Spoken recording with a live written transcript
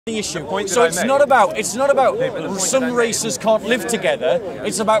The issue. So it's not about some races can't live together.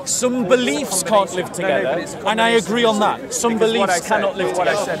 It's about some beliefs can't live together, and I agree on that. Some beliefs cannot live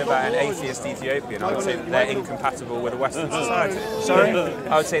together. What I said about an atheist Ethiopian, I would say that they're incompatible with a Western society. Sorry,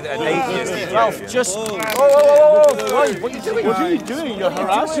 I would say that an atheist Ethiopian. Ralph, just whoa! What are you doing? What are you doing? You're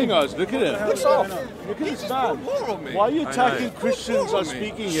harassing us. Look at it. What's off? Look at this man. Why are you attacking Christians or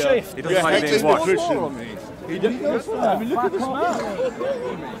speaking here? He doesn't like being watched. Christian. He doesn't I mean, look at this man.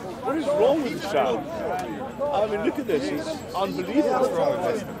 What is wrong with this chap? I mean, look at this. It's unbelievable. What's wrong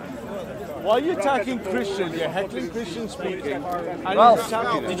with this? Why are you attacking Christians? You're heckling Christians speaking. And Ralph,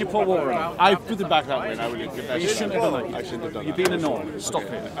 did you pour water in? I put it back that way. And I will give that. You shouldn't have done that. I shouldn't have done that. You're being annoying. Stop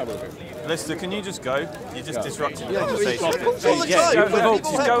it. I will. Lister, can you just go? You just disrupted the Yeah, conversation. just Go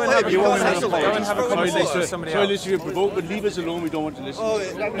and have a conversation with somebody Sorry, else. Lister, you're provoked, but leave us alone. We don't want to listen.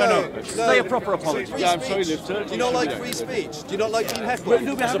 No. Say a proper apology. Yeah, I'm sorry, Lister. Do you not like free speech? Do you not like being heckled?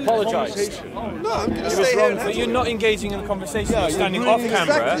 Just apologise. No, I'm going to stay here. But you're not engaging in the conversation. Yeah, You're standing you're off doing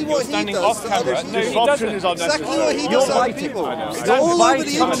camera. exactly You're what he standing does off to camera. other No, he Disruption doesn't. is unnecessary. Exactly what he does to other people. It's all over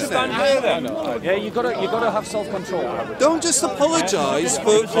the internet. Yeah, you gotta have self-control. Don't just apologise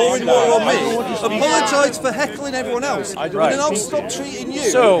for pouring more on me. Apologise for heckling everyone else. And then I'll stop treating you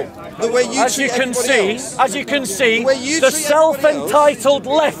So, the way you as you treat can everybody see, else. way you the treat self-entitled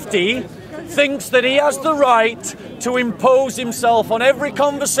lefty thinks that he has the right to impose himself on every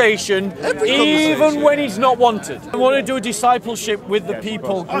conversation, even when he's not wanted. I want to do a discipleship with the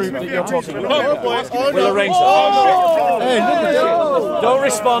people group that you're talking about. We'll arrange that. Don't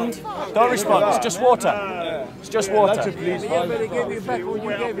respond. Don't respond. It's just water. It's just water.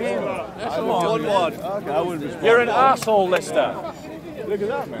 You're an asshole, Lister. Look at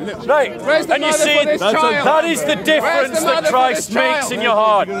that, man. Right, and you see, that is the difference that Christ makes in your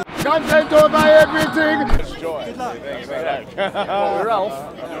heart. Content over everything. It's joy.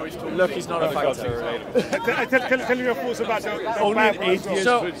 Ralph, look, he's not a factor. Tell me your thoughts about the Only an atheist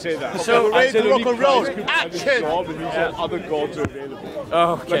would say that. So I said rock and roll. Action! Other gods are available.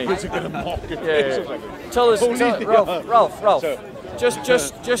 Okay. Like, going to mock it. Yeah. Tell us, Ralph.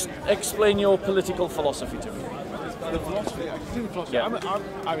 Just explain your political philosophy to me. The philosophy. Yeah.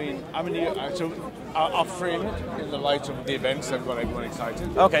 I'll frame it in the light of the events that have got everyone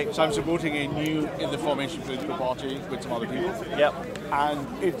excited. Okay. So I'm supporting a new in the formation political party with some other people. Yep.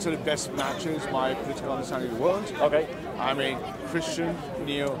 And it sort of best matches my political understanding of the world. Okay. I'm a Christian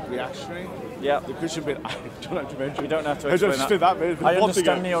neo-reactionary. Yeah. The Christian bit, I don't have to mention. You don't have to I explain don't that. that bit. I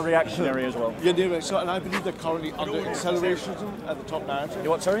understand neo-reactionary as well. Yeah, so, and I believe they're currently under accelerationism at the top narrative. You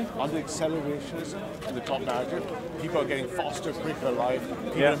what, sorry? Under accelerationism at the top narrative. People are getting faster, quicker life.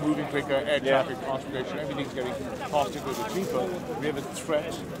 People Yeah. are moving quicker, air traffic, transportation, everything's getting faster, quicker, cheaper. We have a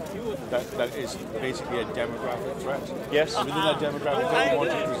threat that is basically a demographic threat. Yes. And within that demographic threat, we want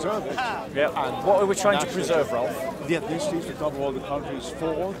to preserve it. Yeah. And What are we trying to preserve, Ralph? the ethnicities to cover all the countries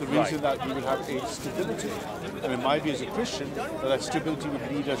for the reason that we would have a stability. And in my view as a Christian, that stability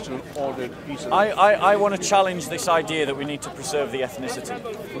would lead us to an ordered peace. I want to challenge this idea that we need to preserve the ethnicity.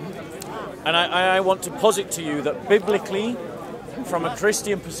 And I want to posit to you that biblically, from a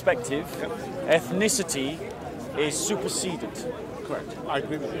Christian perspective, ethnicity is superseded. Correct. I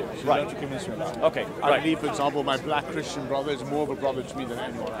agree with you. So Right. you don't have to convince me of that. Okay, I right. believe, for example, my black Christian brother is more of a brother to me than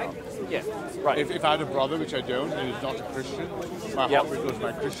anyone else. Yeah, right. If I had a brother, which I don't, and he's not a Christian, my heart would go to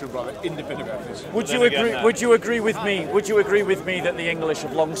my Christian brother, independent of ethnicity. Would you agree with me? Would you agree with me that the English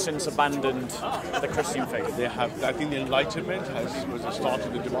have long since abandoned the Christian faith? They have. I think the Enlightenment was the start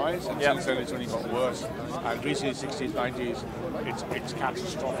of the demise, and since then it's only got worse. And recently, 60s, 90s, it's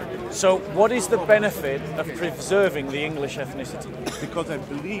catastrophic. So, what is the benefit of preserving the English ethnicity? Because I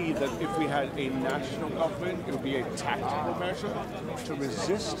believe that if we had a national government, it would be a tactical measure to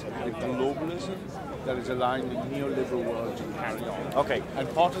resist the globalism that is allowing the neoliberal world to carry on. Okay. And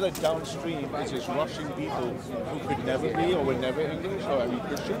part of that downstream is this rushing people who could never be or were never English or any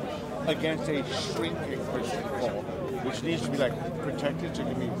Christian against a shrinking Christian core, which needs to be protected, to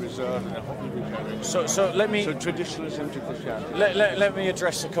be preserved and hopefully regenerated. So let me. So traditionalism to Christianity. Let me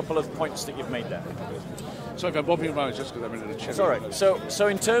address a couple of points that you've made there. So if I'm bobbing around, it's just because I'm in a chill. It's all right. So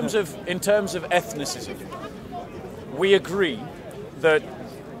in terms of ethnicism, we agree that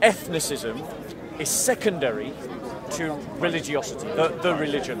ethnicism is secondary to religiosity, the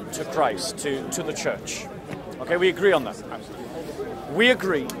religion, to Christ, to the church. Okay, we agree on that. We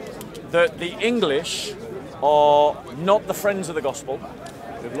agree that the English are not the friends of the gospel.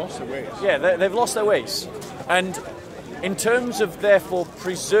 They've lost their ways. Yeah, they've lost their ways. And in terms of, therefore,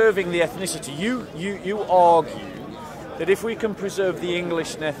 preserving the ethnicity, you argue that if we can preserve the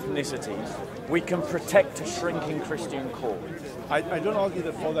English ethnicity, we can protect a shrinking Christian core. I don't argue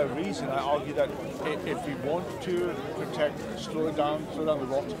that for that reason. I argue that if we want to protect, slow down the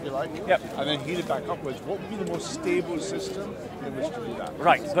rot, if you like, and then heal it back upwards, what would be the most stable system in which to do that?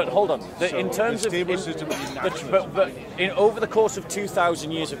 Right, but hold on. In terms the of stable system would be nationalism. but over the course of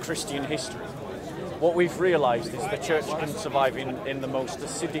 2,000 years of Christian history, what we've realised is the church can survive in the most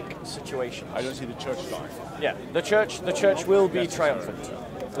acidic situation. I don't see the church dying. Yeah, the church will be triumphant.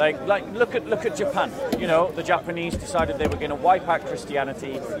 Like look at Japan. You know, the Japanese decided they were going to wipe out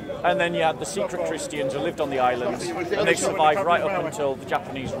Christianity, and then you had the secret Christians who lived on the islands, and they survived right up until the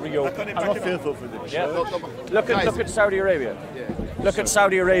Japanese reopened. I'm not fearful for the church. Yeah. Look at Saudi Arabia. Look at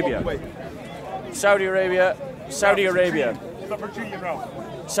Saudi Arabia. Saudi Arabia.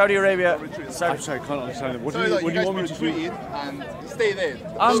 I'm sorry, I can't understand it. What do you want me to do? And stay there.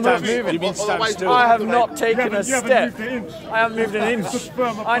 I'm not moving. You mean stand still? I have not taken a step. I haven't moved an inch.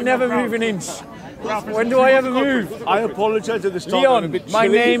 I never move an inch. When do I ever move? I apologise at the start. Leon, my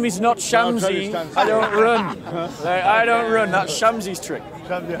name is not Shamsi. I don't run. I don't run. That's Shamsi's trick.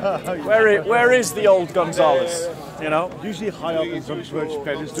 Where is the old Gonzalez? You know, usually high up in some church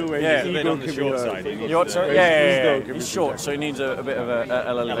pedestal where his ego can be heard. He's short, so he needs a bit of a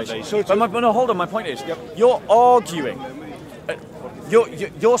elevation. But no, hold on. My point is, you're arguing.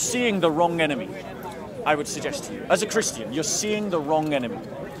 You're seeing the wrong enemy. I would suggest to you, as a Christian, you're seeing the wrong enemy,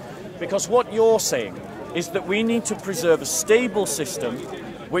 because what you're saying is that we need to preserve a stable system,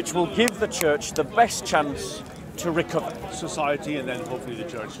 which will give the church the best chance to recover. Society and then hopefully the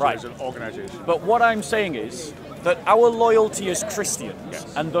church as an organisation. But what I'm saying is that our loyalty as Christians,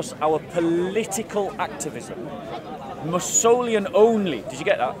 and thus our political activism, must solely and only, did you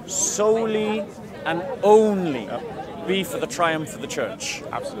get that? Solely and only be for the triumph of the church.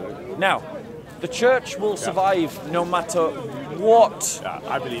 Absolutely. Now, the church will survive no matter what. Yeah,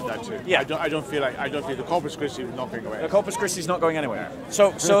 I believe that too. Yeah. I don't feel the Corpus Christi is not going away. The Corpus Christi is not going anywhere. So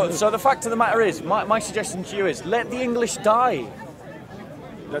the fact of the matter is, my suggestion to you is, let the English die.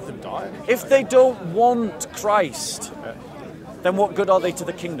 Let them die. If they don't want Christ, then what good are they to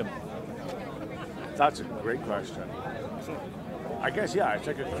the kingdom? That's a great question. I guess, it's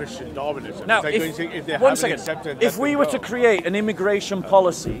like a Christian Darwinism. Now, if we were to create an immigration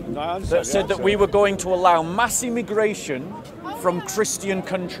policy that said that we were going to allow mass immigration from Christian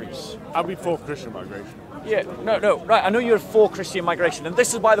countries. I'd be for Christian migration. Yeah, no, right, I know you're for Christian migration, and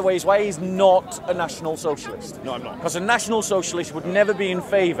this is, by the way, is why he's not a National Socialist. No, I'm not. Because a National Socialist would never be in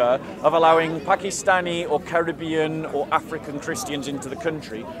favour of allowing Pakistani or Caribbean or African Christians into the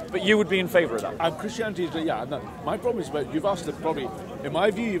country, but you would be in favour of that. Christianity is, no. My problem is, you've asked in my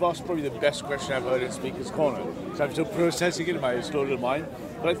view, you've asked probably the best question I've heard in Speaker's Corner. So I'm still processing it in my slow little mind.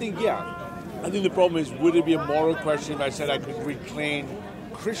 But I think, I think the problem is, would it be a moral question if I said I could reclaim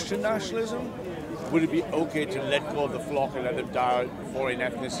Christian nationalism? Would it be okay to let go of the flock and let them die for an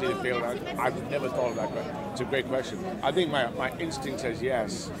ethnicity that failed? I've never thought of that question. It's a great question. I think my instinct says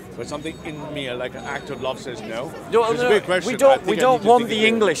yes, but something in me, like an act of love, says no. It's a great question. We don't want the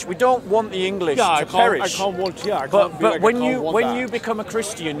English. We don't want the English to perish. I can't want. But when you become a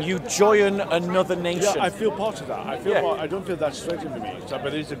Christian, you join another nation. Yeah, I feel part of that. I don't feel that's threatening to me.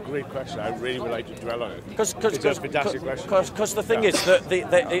 But it's a great question. I really would like to dwell on it. It's a fantastic question. Because the thing is that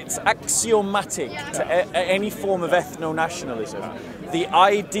it's axiomatic to any form of ethno-nationalism, the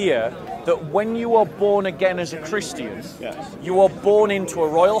idea that when you are born again as a Christian, you are born into a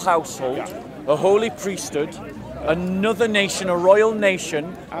royal household, a holy priesthood, another nation, a royal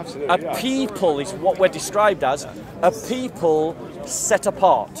nation, a people is what we're described as, a people set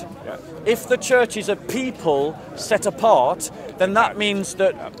apart. If the church is a people set apart, then that means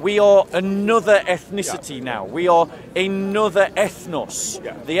that we are another ethnicity now. We are another ethnos,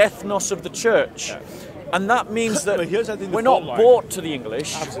 the ethnos of the church. And that means that we're not bought to the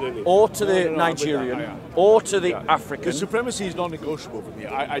English, or to the Nigerian, or to the African. The supremacy is non-negotiable for me.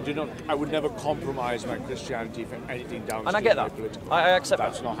 I would never compromise my Christianity for anything down. And I get that. I accept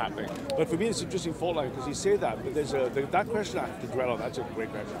that. That's not happening. But for me, it's an interesting fault line because you say that, but there's that question I have to dwell on. That's a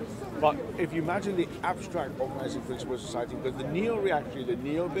great question. But if you imagine the abstract organizing principle of society, because the neo-reactionary, the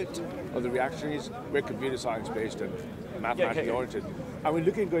neo-bit of the reactionaries, we're computer science based and mathematically oriented. And we're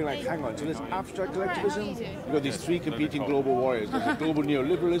looking going like, hang on, so there's abstract collectivism, you've got these three competing global warriors. There's the global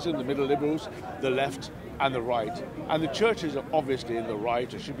neoliberalism, the middle liberals, the left, and the right. And the churches are obviously in the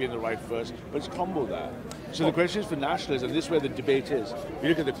right, or should be in the right first, but it's combo there. So the question is for nationalism, this is where the debate is. You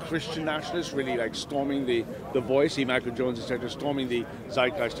look at the Christian nationalists really like storming the voice, Michael Jones, etc., storming the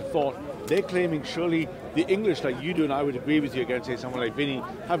zeitgeist of thought. They're claiming surely the English, like you do and I would agree with you against, say, someone like Vinny,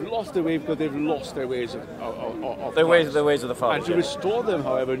 have lost their way because they've lost their ways of their ways of the fathers. And to restore for them,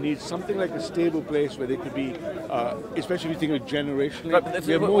 however, need something like a stable place where they could be, especially if you think of generationally. Right, but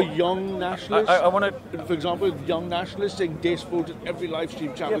we have more young nationalists. I want to, for example, young nationalists saying Deus Vult at every live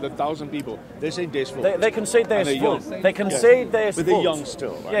stream chat with 1,000 people. They're saying Deus Vult. they can say Deus Vult. They can say Deus Vult. But they're young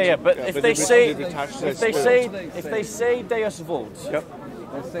still. Right? Yeah, but if they say Deus Vult, yep.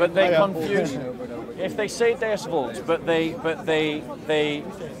 but they confuse. If they say Deus Vult, but they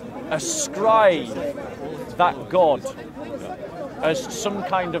ascribe that God as some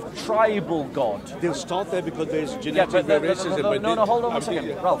kind of tribal god. They'll start there because there's genetic racism. No, hold on a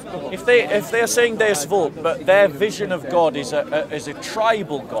second, Ralph. If they are saying Deus Vult, but their vision of God is a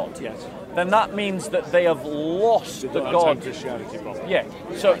tribal god, yes, then that means that they have lost the God. Christianity problem. Yeah,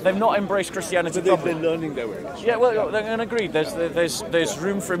 so they've not embraced Christianity. But they're learning their ways. Yeah, well, they're going to agree. There's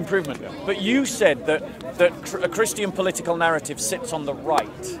room for improvement. But you said that a Christian political narrative sits on the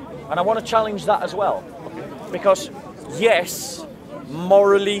right, and I want to challenge that as well, because yes,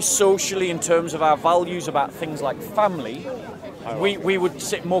 morally, socially, in terms of our values about things like family, we would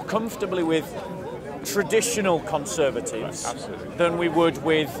sit more comfortably with traditional conservatives than we would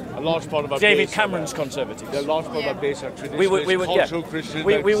with a large part of our David Cameron's conservatives. A large part of our base are traditional cultural Christians.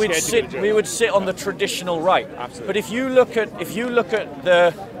 We would sit on the traditional right. Absolutely. But if you look at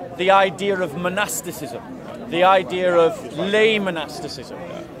the idea of monasticism, the idea of lay monasticism,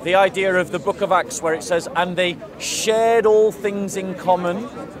 the idea of the Book of Acts where it says, and they shared all things in common,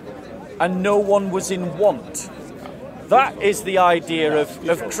 and no one was in want. That is the idea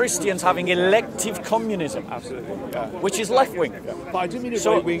of Christians having elective communism, which is left-wing. But I didn't mean it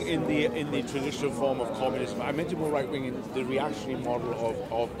right-wing in the traditional form of communism. I meant it more right-wing in the reactionary model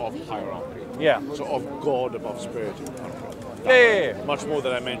of hierarchy. Yeah. So of God above spirit. Yeah. Much more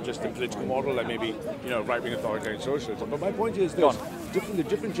than I meant just the political model, like maybe right-wing authoritarian socialism. But my point is this: the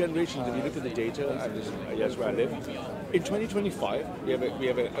different generations. If you look at the data, and that's where I live. In 2025, we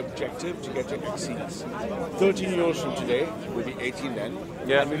have an objective to get to exceeds. 13 years from today, we'll be 18 then.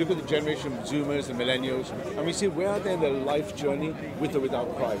 Yeah. And we look at the generation of Zoomers and Millennials, and we say where are they in their life journey with or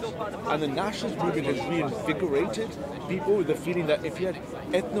without Christ? And the nationalist movement has reinvigorated people with the feeling that if you had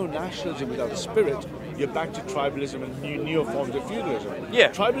ethno-nationalism without spirit, you're back to tribalism and new forms of feudalism.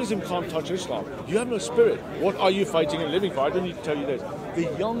 Yeah. Tribalism can't touch Islam. You have no spirit. What are you fighting and living for? I don't need to tell you this. The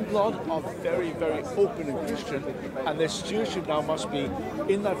young blood are very, very open and Christian, and their stewardship now must be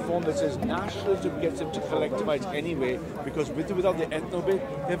in that form that says nationalism gets them to collectivize anyway, because with or without the ethno bit,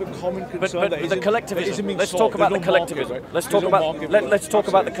 they have a common concern but the collectivism. Let's talk about the collectivism. Let's talk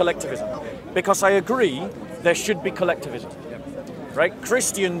about the collectivism, because I agree there should be collectivism. Right?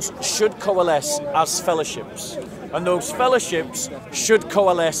 Christians should coalesce as fellowships, and those fellowships should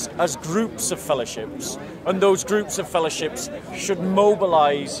coalesce as groups of fellowships, and those groups of fellowships should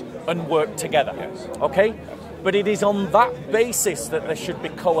mobilize and work together. Okay? But it is on that basis that there should be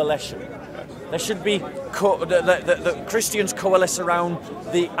coalition. There should be the Christians coalesce around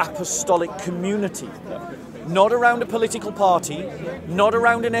the apostolic community. Not around a political party, not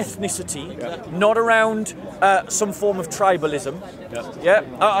around an ethnicity, not around some form of tribalism.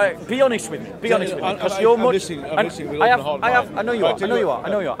 Be honest with me. Be honest with me, because you're much. I know you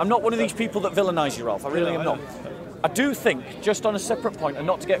are. I'm not one of these people that villainise you, Ralph. I really am not. I do think, just on a separate point, and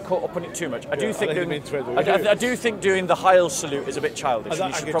not to get caught up on it too much, I do think doing the Heil salute is a bit childish.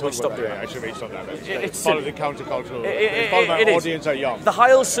 And you should probably stop doing it. I should stop that. It's part of the countercultural. Part of my audience are young. The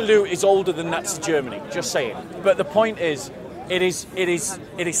Heil salute is older than Nazi Germany. Just saying. But the point is, it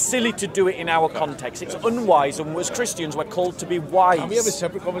is silly to do it in our context. It's unwise, and as Christians, we're called to be wise. Can we have a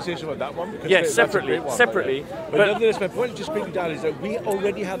separate conversation about that one? Yes, separately. But nonetheless, my point, just quickly down, is that we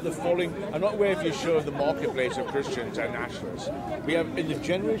already have the following. I'm not aware if you show the marketplace of Christians and nationalists. We have in the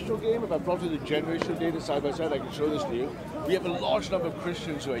generational game. If I plotted the generational data side by side, I can show this to you. We have a large number of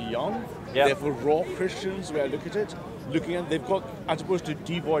Christians who are young, therefore raw Christians. Where I look at it. They've got, as opposed to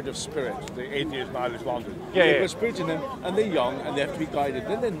devoid of spirit, the atheist, nihilist, bonded. They've got spirit in them, and they're young, and they have to be guided.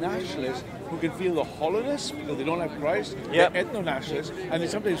 Then they're nationalists who can feel the hollowness because they don't have Christ. They're ethno-nationalists, and they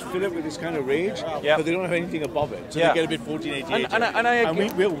sometimes fill it with this kind of rage, but they don't have anything above it. So they get a bit 1488.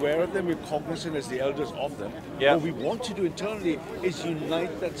 And we're aware of them, we're cognizant as the elders of them. What we want to do internally is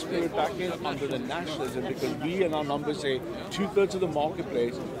unite that spirit back in under the nationalism, because we and our numbers say 2/3 of the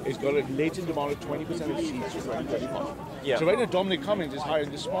marketplace has got a latent demand of 20% of seats for 2035. So right now Dominic Cummings is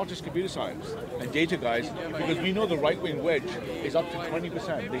hiring the smartest computer science and data guys, because we know the right-wing wedge is up to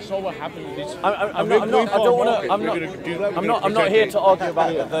 20%. They saw what happened with this. I'm not here to argue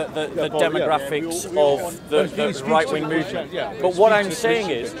about the demographics of the right-wing movement. But what I'm saying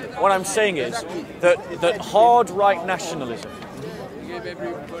is that hard right nationalism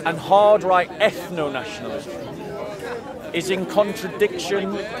and hard right ethno-nationalism is in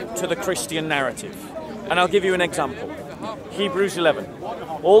contradiction to the Christian narrative. And I'll give you an example. Hebrews 11.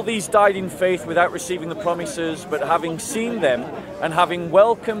 All these died in faith without receiving the promises, but having seen them and having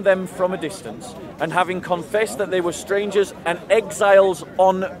welcomed them from a distance and having confessed that they were strangers and exiles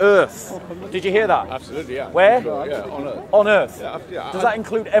on earth. Did you hear that? Absolutely, yeah. Where? Yeah, on earth. On earth. Yeah, Does that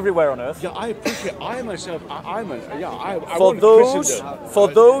include everywhere on earth? Yeah, I appreciate. I myself, I For want Christendom. for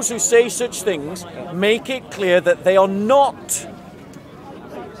those who say such things, make it clear that they are not.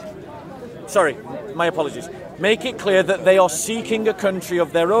 Sorry, my apologies. Make it clear that they are seeking a country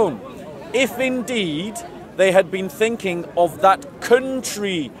of their own. If indeed they had been thinking of that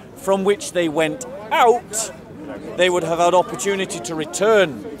country from which they went out, they would have had opportunity to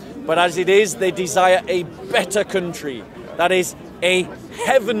return. But as it is, they desire a better country, that is, a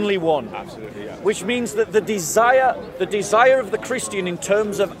heavenly one. Absolutely, yeah. Which means that the desire of the Christian in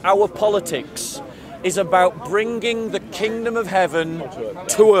terms of our politics is about bringing the kingdom of heaven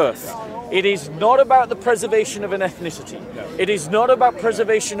to earth. It is not about the preservation of an ethnicity. It is not about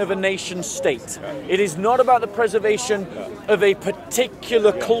preservation of a nation state. It is not about the preservation of a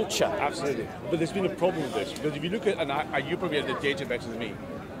particular culture. Absolutely. But there's been a problem with this, because if you look at, and you probably have the data better than me,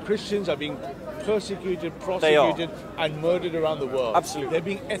 Christians are being persecuted, prosecuted, and murdered around the world. Absolutely. They're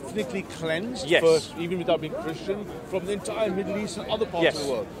being ethnically cleansed Yes. first, even without being Christian, from the entire Middle East and other parts of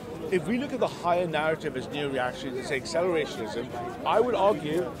the world. If we look at the higher narrative as neo-reactionaries and say accelerationism, I would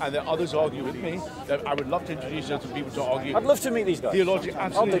argue, and there others argue with me, that I would love to introduce you to people to argue. I'd love to meet these guys. Theologically,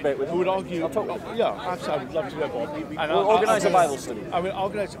 absolutely. I'll debate with them. Who would argue? I'll talk with them. Yeah, absolutely. I would love to do that, Bob. And We'll organise a Bible study. I will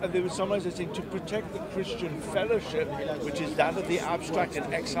organise, and they would summarize this thing to protect the Christian fellowship, which is that of the abstract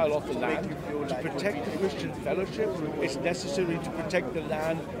and exile off the land. To protect the Christian fellowship, it's necessary to protect the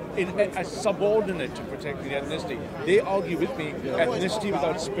land as subordinate to protecting the ethnicity. They argue with me, ethnicity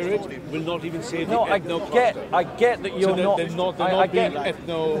without spirit will not even save the ethno-cluster. I get that you're not. They're not being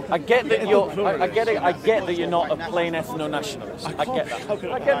ethno. I get that I get that you're not a plain ethno-nationalist. I get that. I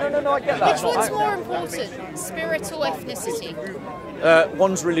get that. Which one's more important, spirit or ethnicity?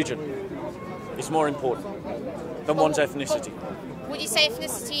 One's religion is more important than one's ethnicity. Would you say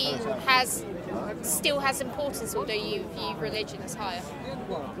ethnicity still has importance, or do you view religion as higher?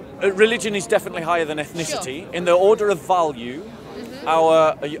 Religion is definitely higher than ethnicity. Sure. In the order of value,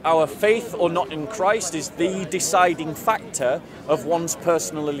 our faith or not in Christ is the deciding factor of one's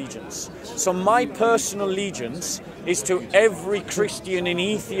personal allegiance. So my personal allegiance is to every Christian in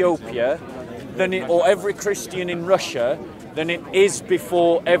Ethiopia or every Christian in Russia than it is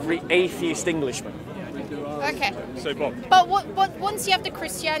before every atheist Englishman. Okay. So Bob. But what once you have the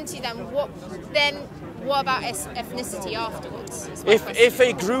Christianity, what about ethnicity afterwards? If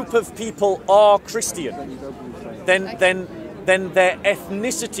a group of people are Christian, then their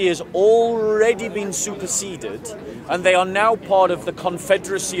ethnicity has already been superseded, and they are now part of the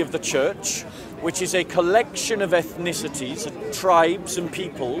Confederacy of the Church, which is a collection of ethnicities, tribes and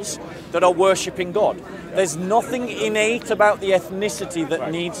peoples that are worshipping God. There's nothing innate about the ethnicity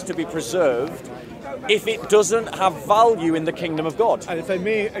that needs to be preserved if it doesn't have value in the kingdom of God. And if I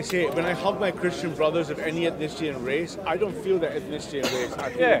may, I say, when I hug my Christian brothers of any ethnicity and race, I don't feel their ethnicity and race. I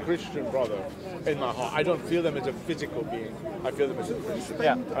feel a Christian brother in my heart. I don't feel them as a physical being. I feel them as a Christian.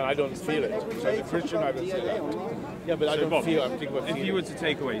 Yeah. And I don't feel it. So as a Christian, I would say that. Yeah, but I don't Bob, feel, I'm thinking about if you were to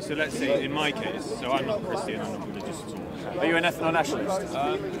take away, so let's say in my case, so I'm not Christian, I'm not religious at all. Are you an ethno-nationalist?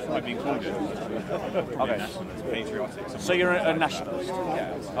 I've been called it. Okay. Nationalist, patriotic. So you're a nationalist?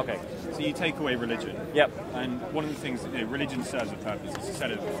 Yeah. Okay. So you take away religion. Yep. And one of the things that religion serves a purpose. It's a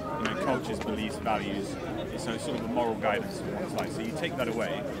set of cultures, beliefs, values. It's sort of a moral guidance on one side. So you take that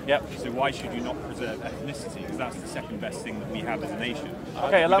away. Yep. So why should you not preserve ethnicity? Because that's the second best thing that we have as a nation.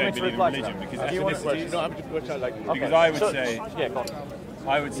 Okay, allow me to reply to that. Because Do you want to ethnicity. No, I'm to put like. Because I would say. Yeah, go on.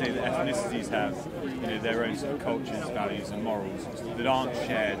 I would say that ethnicities have, their own sort of cultures, values, and morals that aren't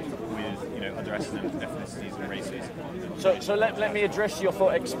shared with, other ethnicities and races. So let me address your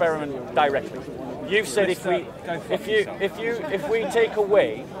thought experiment directly. You've said if we take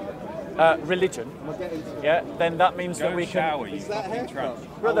away religion, then that means that we can.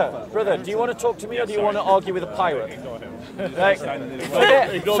 Brother, do you want to talk to me or do you want to argue with a pirate? Like,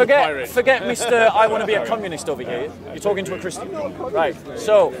 forget Mr. I want to be a communist over here. You're talking to a Christian, right?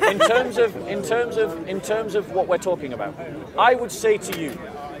 So in terms of what we're talking about, I would say to you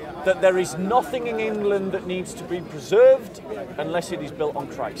that there is nothing in England that needs to be preserved unless it is built on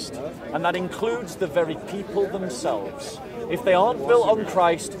Christ, and that includes the very people themselves. If they aren't built on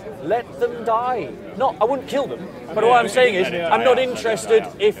Christ, let them die. No, I wouldn't kill them, but what I'm saying is I'm not interested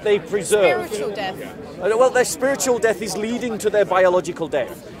if they preserve. Spiritual death. Well, their spiritual death is leading to their biological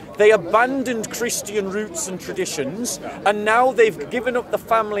death. They abandoned Christian roots and traditions, and now they've given up the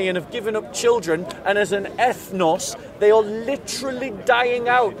family and have given up children, and as an ethnos, they are literally dying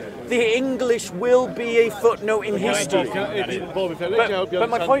out. The English will be a footnote in history. But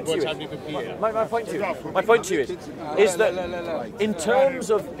my point to you is that in terms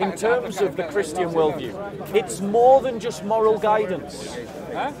of the Christian worldview, it's more than just moral guidance.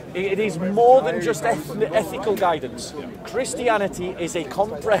 It is more than just ethical guidance. Christianity is a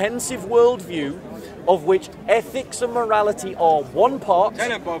comprehensive worldview of which ethics and morality are one part,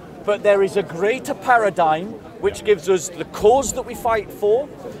 but there is a greater paradigm which gives us the cause that we fight for.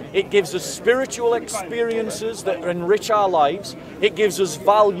 It gives us spiritual experiences that enrich our lives. It gives us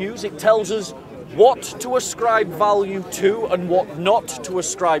values. It tells us what to ascribe value to and what not to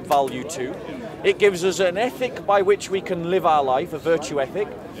ascribe value to. It gives us an ethic by which we can live our life, a virtue ethic.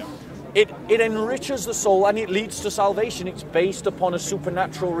 It enriches the soul and it leads to salvation. It's based upon a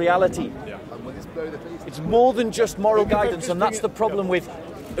supernatural reality. It's more than just moral guidance, and that's the problem with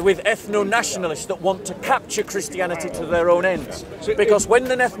ethno-nationalists that want to capture Christianity to their own ends. Because when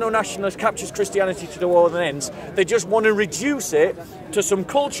an ethno-nationalist captures Christianity to their own ends, they just want to reduce it to some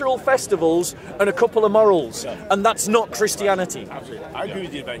cultural festivals and a couple of morals, and that's not Christianity. Absolutely. I agree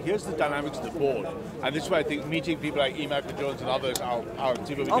with you, but here's the dynamics of the board, and this is why I think meeting people like E. Michael Jones and others,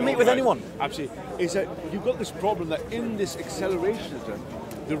 I'll meet with anyone. Absolutely. Is that you've got this problem that in this accelerationism,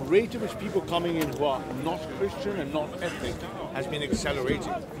 the rate at which people coming in who are not Christian and not ethnic has been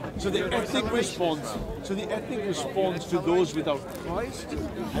accelerating. So the ethnic response to those without Christ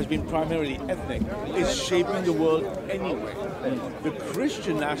has been primarily ethnic. It's shaping the world anyway. The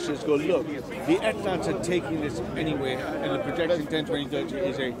Christian nationalists go, look, the ethnics are taking this anyway, and the projection 10, 20, 30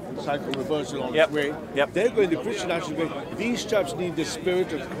 is a cycle reversal on its way. They're going, the Christian nationalists going, these chaps need the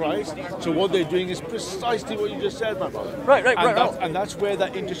spirit of Christ, so what they're doing is precisely what you just said, my brother. Right. And that's where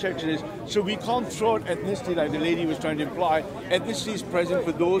that intersection is. So we can't throw out ethnicity like the lady was trying to imply. Ethnicity is present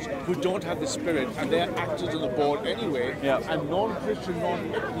for those who don't have the spirit, and they're actors on the board anyway. And non-Christian,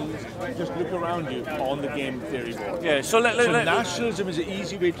 non-ethnics just look around you on the game theory board. Yeah. So nationalism is an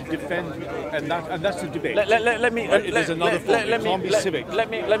easy way to defend, and that's the debate. Let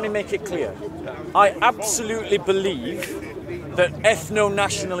me make it clear. I absolutely believe that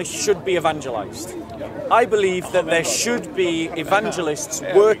ethno-nationalists should be evangelized. I believe that there should be evangelists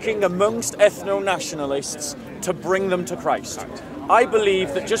working amongst ethno-nationalists to bring them to Christ. I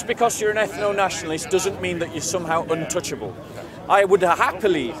believe that just because you're an ethno-nationalist doesn't mean that you're somehow untouchable. I would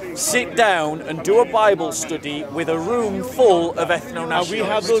happily sit down and do a Bible study with a room full of ethno-nationalists. We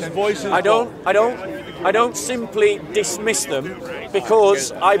have those voices. I don't simply dismiss them,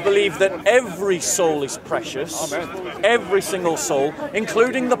 because I believe that every soul is precious. Every single soul,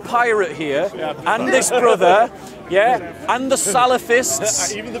 including the pirate here, and this brother, and the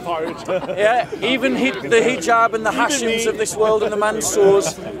Salafists, even the pirates, even the hijab and the Hashims of this world and the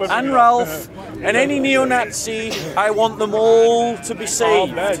Mansours, and Ralph, and any neo-Nazi. I want them all to be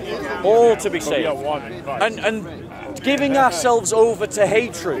saved. All to be saved. And giving ourselves over to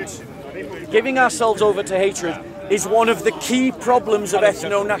hatred, is one of the key problems of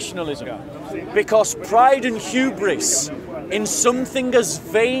ethno-nationalism. Because pride and hubris in something as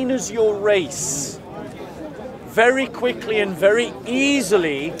vain as your race very quickly and very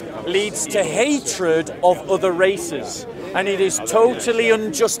easily leads to hatred of other races. And it is totally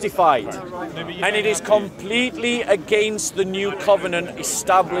unjustified. And it is completely against the new covenant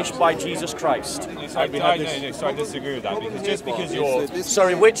established by Jesus Christ. I disagree with that, because just because you're...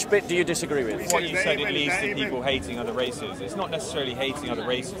 Sorry, which bit do you disagree with? What you said, it leads to people hating other races. It's not necessarily hating other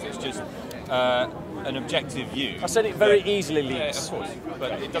races, it's just an objective view. I said it very easily leads. Yeah, of course,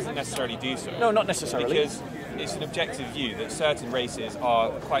 but it doesn't necessarily do so. No, not necessarily. Because it's an objective view that certain races are,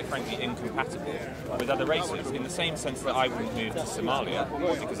 quite frankly, incompatible with other races, in the same sense that I wouldn't move to Somalia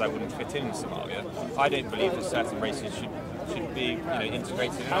because I wouldn't fit in Somalia. I don't believe that certain races should be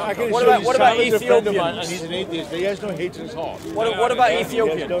integrated in our culture. What about Ethiopians? And he's an atheist, he has no hate in his heart. What about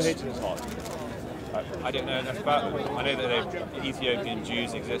Ethiopians? He has no hate in his heart. I don't know enough about them. I know that Ethiopian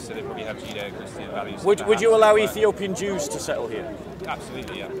Jews exist, so they probably have Judeo-Christian values. Would you allow Ethiopian Jews to settle here?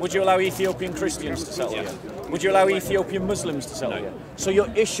 Absolutely, yeah. Would you allow Ethiopian Christians to settle here? Would you allow Ethiopian Muslims to settle here? So your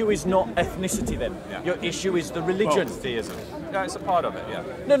issue is not ethnicity then? Your issue is the religion? Well, theism. Yeah, it's a part of it, yeah.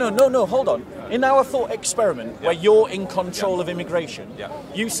 No, hold on. In our thought experiment, where you're in control of immigration,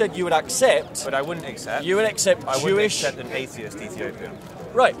 you said you would accept... But I wouldn't accept... You would accept I Jewish... wouldn't accept an atheist Ethiopian.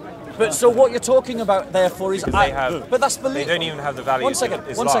 Right. but so what you're talking about, therefore, is but that's belief. They don't even have the values. One second. Of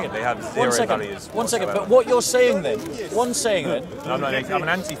Islam. They have zero values. One second. But what you're saying then? I'm an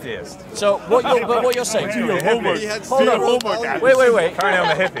anti-theist. So what you're saying? Do your homework. Hold on. Wait. Apparently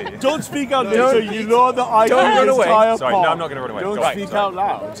I'm a hippie. Don't speak out loud. So you know the idea run away. Sorry, no, I'm not going to run away. Don't speak out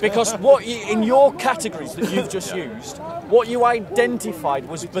loud. Because in your categories that you've just used, what you identified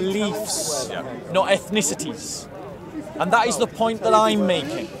was beliefs, not ethnicities. And that is the point that I'm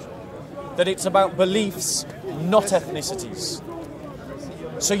making. That it's about beliefs, not ethnicities.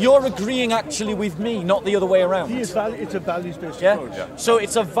 So you're agreeing actually with me, not the other way around. It's a values-based approach. Yeah? So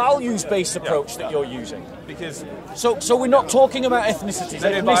it's a values-based approach that you're using. Because so we're not talking about ethnicities.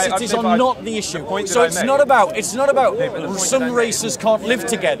 Ethnicities are not the issue. So it's not about some races can't live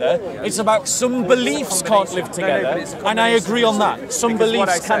together. It's about some beliefs can't live together. And I agree on that. Some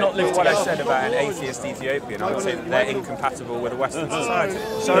beliefs cannot live together. What I said about an atheist Ethiopian, I would say that they're incompatible with a Western society.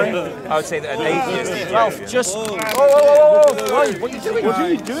 Sorry? I would say that an atheist Ethiopian... Ralph, just... Whoa. What are you doing? What are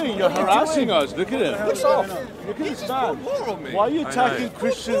you doing? You're harassing us. Look at him. What's off? Look at this man. Why are you attacking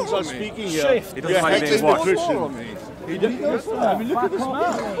Christians or speaking here? He doesn't like being watched. Christian. He doesn't. I mean, look at this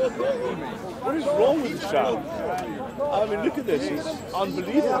man. What is wrong with this man? I mean, look at this. He's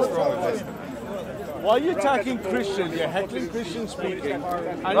unbelievable. Why are you attacking Christians? You're heckling Christians speaking.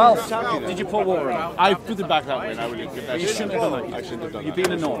 And Ralph, attacking did you put water in? I put it back that way. I will give that. You shouldn't have done that. I shouldn't have done You're that.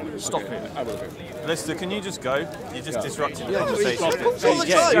 being annoying. Stop it. I will do. Lister, can you just go? You just disrupted the conversation. Go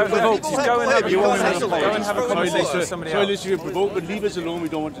and have a conversation with somebody Sorry, else. Lister, you're provoked, but leave us alone. We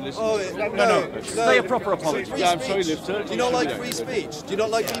don't want to listen. No. Say a proper apology. Yeah, I'm sorry, Lister. Do you not like free speech? Do you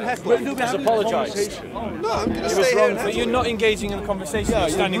not like being heckled? Just apologise. No, I'm going to stay here. But you're not engaging in the conversation. You're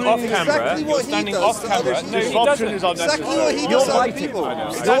standing you're off doing camera. exactly You're what he standing does off to camera. others. No, he Disruption doesn't. is unnecessary. Exactly what he You're does to other biting. people.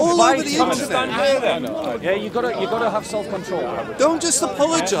 It's Don't all bite. over the Come internet. Stand here then. Yeah, you gotta have self-control. Don't just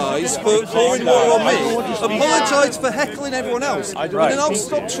apologise for pouring more on me. Apologise for heckling everyone else. And then I'll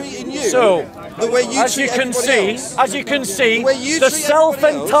stop treating you So, the way you as you treat can everybody see, else. way you the treat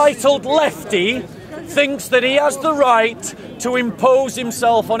self-entitled lefty thinks that he has the right to impose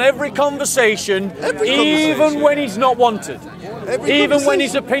himself on every conversation, even when he's not wanted. Even when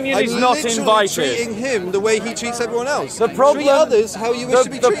his opinion is not invited. Treating him the way he treats everyone else. The problem, treat others how you wish to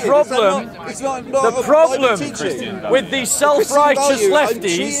be treated. The problem with these self-righteous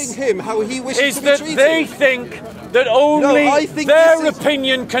lefties him how he wishes is to be that treated. they think that only their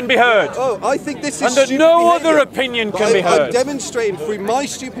opinion can be heard. Oh, I think this is and that stupid no behaviour. other opinion can be I'm heard. demonstrating through my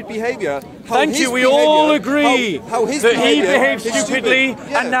stupid behaviour how Thank his you, we behaviour, all agree how his that he behaviour behaved is stupidly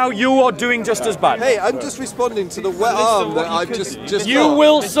stupid. Yeah. and now you are doing just as bad. Hey, I'm just responding to the wet arm that I've just You got.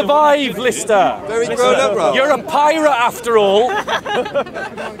 will survive, Lister. Very grown up, Ralph. You're a pirate after all.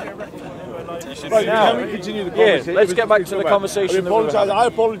 Right, can we continue the conversation? Let's get back to the conversation. I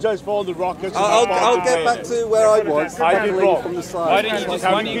apologise for all the rockets. I'll get back to where I was. I did wrong. From the Why side. don't you just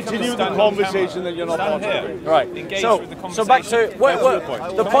Can we continue the conversation that you're not part of it? Right. Engage So, with the conversation. so back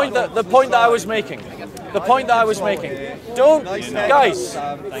to the point that I was making. The point that I was making. Don't, guys,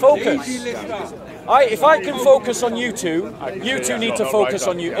 focus. If I can focus on you two need to focus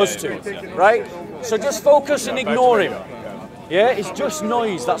on us two, right? So just focus and ignore him. Yeah, it's just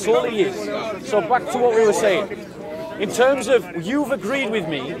noise, that's all he is. So back to what we were saying. In terms of, you've agreed with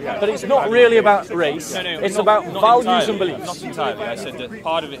me that it's not really about race, it's about values and beliefs. Not entirely. I said that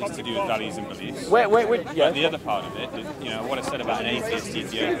part of it is to do with values and beliefs. Wait, yeah. The other part of it, what I said about an atheist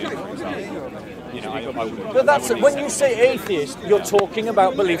Ethiopian, for example. I wouldn't. But that's when you say atheist, you're talking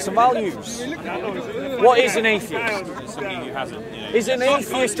about beliefs and values. What is an atheist? Somebody who hasn't. Is an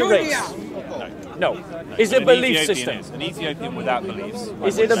atheist a race? No. Is it a belief system? An Ethiopian without beliefs.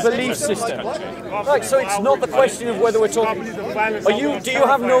 Is it a belief system? Right, so it's not the question of whether we're talking. Do you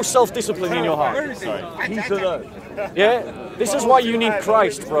have no self-discipline in your heart? Sorry. Yeah? This is why you need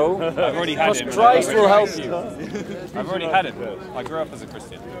Christ, bro. I've already had him. Because Christ will help you. I've already had it. I grew up as a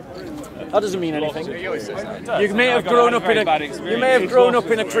Christian. That doesn't mean anything. You may have grown up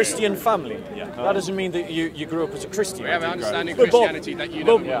in a Christian family. That doesn't mean that you grew up as a Christian. We have an understanding of Christianity that you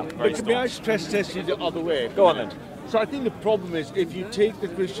don't. But may I stress test you the other way? Go on then. So I think the problem is if you take the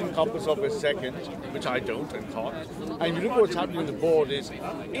Christian compass off a second, which I don't and can't, and you look at what's happening on the board is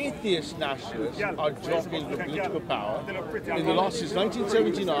atheist nationalists are dropping the political power. In the last, since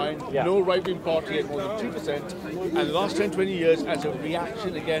 1979, no right-wing party had more than 2%, and the last 10, 20 years as a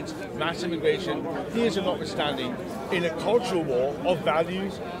reaction against mass immigration, theism notwithstanding, in a cultural war of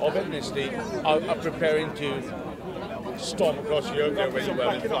values, of ethnicity, are preparing to storm across Europe, they're very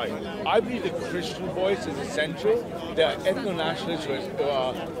well inclined. I believe the Christian voice is essential. There are ethno-nationalists who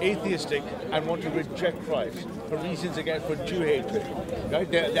are atheistic and want to reject Christ for reasons, again, for Jew hatred. Right?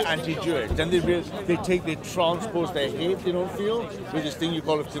 They're anti-Jewish. Then they transpose their hate they don't feel with this thing you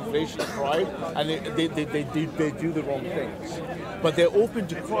call a conflation of pride, and they do the wrong things. But they're open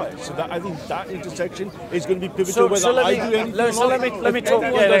to Christ. So that, I think that intersection is going to be pivotal. So let me talk.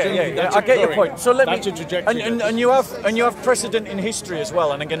 Yeah. I get your point. So that's a trajectory. And you have precedent in history as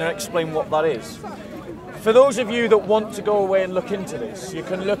well, and I'm going to explain what that is. For those of you that want to go away and look into this, you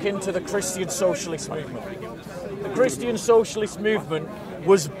can look into the Christian Socialist movement. The Christian Socialist movement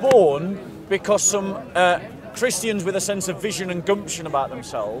was born because some Christians with a sense of vision and gumption about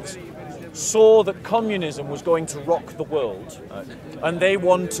themselves saw that communism was going to rock the world, and they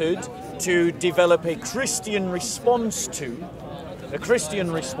wanted to develop a Christian response to the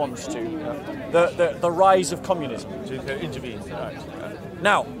rise of communism. To intervene.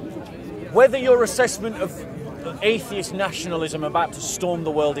 Now, whether your assessment of atheist nationalism about to storm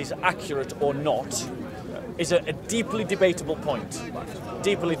the world is accurate or not is a deeply debatable point.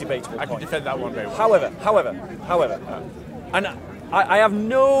 Deeply debatable point. I can defend that one very well. However, and I have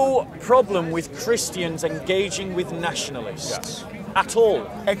no problem with Christians engaging with nationalists at all.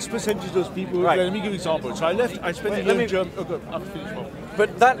 X percentage of those people. Right. Let me give you an example. So I spent a year in Germany. Oh, good. I'll finish one.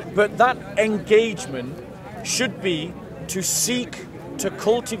 But that engagement should be to seek to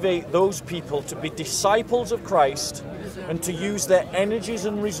cultivate those people to be disciples of Christ and to use their energies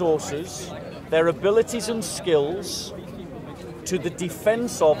and resources, their abilities and skills to the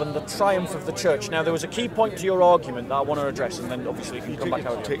defence of and the triumph of the church. Now, there was a key point to your argument that I want to address, and then obviously you can come back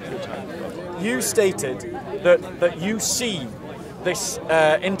out. Take your time. You stated that you see this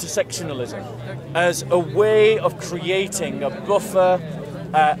intersectionalism as a way of creating a buffer,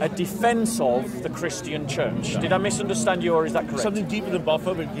 a defence of the Christian church. Did I misunderstand you, or is that correct? Something deeper than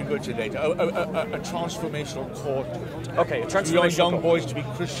buffer, but you can go to later. A transformational core to it. Okay, a transformational. We want young boys to be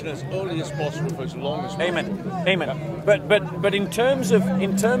Christian as early as possible for as long as possible. Amen. But in terms of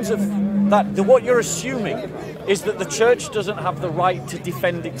that, what you're assuming is that the church doesn't have the right to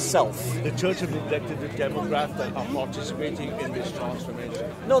defend itself. The church have neglected the demographics that are participating in this transformation.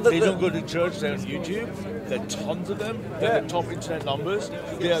 No, they don't go to church. They're on YouTube. There are tons of them. They're the top internet numbers.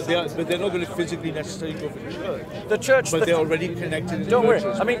 But they're not going to physically necessarily go for church. But they're already connected. Don't worry.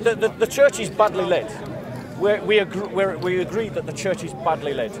 I mean, the church is badly led. We agree that the church is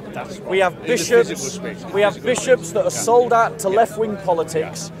badly led. That's right. We have bishops. We have bishops that are sold out to left-wing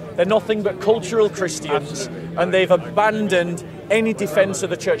politics. They're nothing but cultural Christians, and they've abandoned any defence of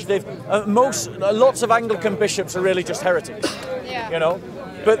the church. Lots of Anglican bishops are really just heretics. You know,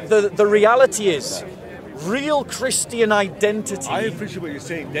 but the reality is, real Christian identity I appreciate what you're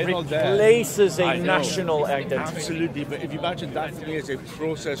saying. They're replaces a national identity. Absolutely, but if you imagine that for me as a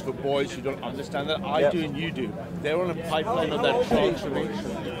process for boys who don't understand that, I do and you do. They're on a pipeline of that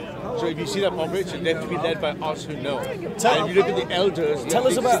transformation. So if you see that population, they have to be led by us who know. And if you look at the elders... Tell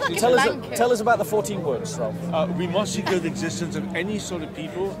us about the 14 words, Ralph. We must secure the existence of any sort of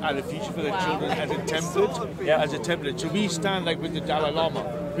people and a future for their children as a template. So we stand like with the Dalai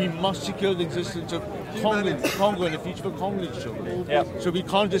Lama. We must secure the existence of Congo and a future for Congolese children. So we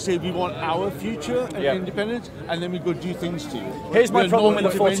can't just say we want our future and independence and then we go do things to you. Here's my problem with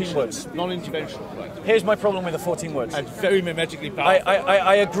the 14 words. Non-interventional, right? Here's my problem with the 14 words. And very mimetically powerful.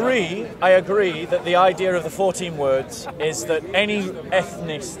 I agree that the idea of the 14 words is that any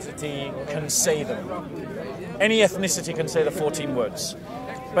ethnicity can say them. Any ethnicity can say the 14 words.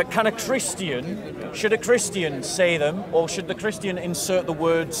 But should a Christian say them, or should the Christian insert the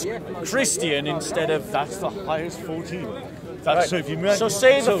words Christian instead of... That's the highest 14. Right. So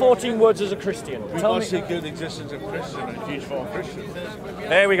say the 14 words as a Christian. We must secure the existence of Christian and a future for Christians.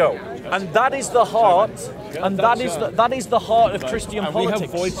 There we go. And that is the heart, that is the heart of Christian politics. We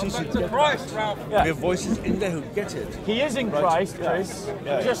have voices who get it. We have voices in there who get it. He is in Christ, Chris.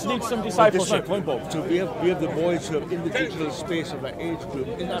 He just needs some discipleship. That's my point, Bob. So we have the boys who are in the digital space of that age group,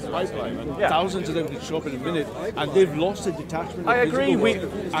 in that pipeline. Thousands of them can show up in a minute, and they've lost the detachment. I agree.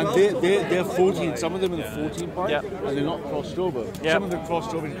 And they're 14. Some of them in the 14 part, and they're not crossed over. Some of them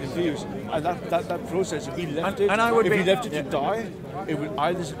crossed over and confused. And that process, if we left it to die, it would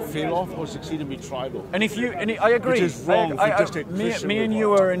either fail off or succeed and be tribal. And I agree. Which is wrong. Me and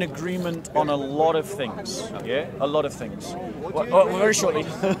you are in agreement on a lot of things. Yeah, a lot of things. Very shortly.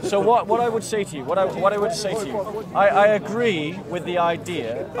 So what I would say to you, I agree with the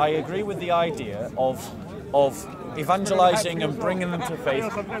idea. I agree with the idea of evangelizing and bringing them to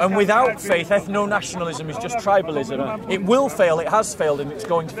faith. And without faith, ethno-nationalism is just tribalism. It will fail, it has failed, and it's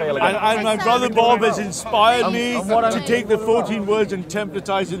going to fail again. And my brother Bob has inspired me to take the 14 words and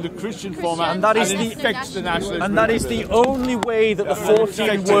templatize in the Christian format, and that is infect the nationalists. And that is the only way that the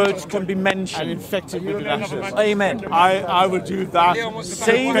 14 words can be mentioned. And infect it with the nationalists. Amen. I would do that.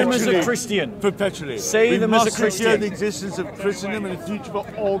 Say them as a Christian. Perpetually. Say them as a Christian. We must secure the existence of Christendom and the future for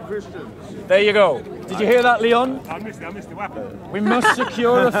all Christians. There you go. Did you hear that, Leon? I missed the weapon. We must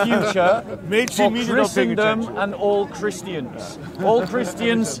secure a future for Christendom Christendom and all Christians. All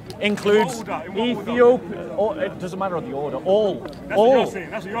Christians includes Ethiopia. It doesn't matter the order. All. That's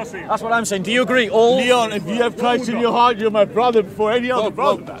what you're saying. That's what I'm saying. Do you agree? All. Leon, if you have Christ in your heart, you're my brother before any other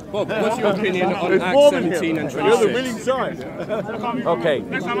brother. Bob, what's your opinion on It's Acts 17 and 26? You're the willing side. Okay.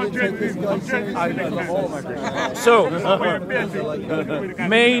 Next time I'm So,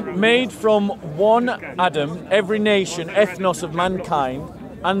 made from one Adam, every nation, ethnos of mankind,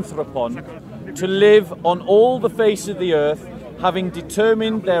 anthropon, to live on all the face of the earth, having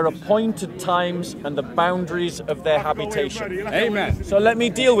determined their appointed times and the boundaries of their habitation. Amen. So let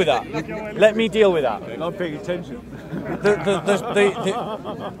me deal with that. Let me deal with that. Not paying attention.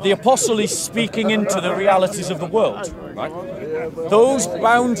 The apostle is speaking into the realities of the world. Right. Those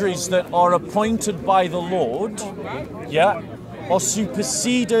boundaries that are appointed by the Lord, are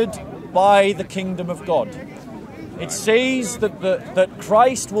superseded by the kingdom of God. It says that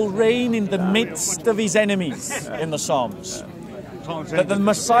Christ will reign in the midst of his enemies in the Psalms. That the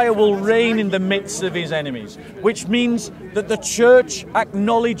Messiah will reign in the midst of his enemies, which means that the church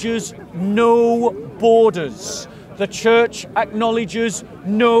acknowledges no borders. The church acknowledges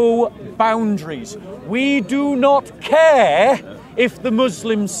no boundaries. We do not care if the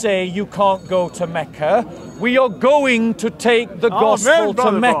Muslims say you can't go to Mecca. We are going to take the gospel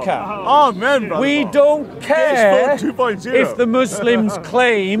to Mecca. Amen, brother. We don't care 2.0. if the Muslims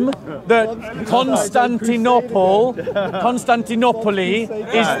claim that Constantinople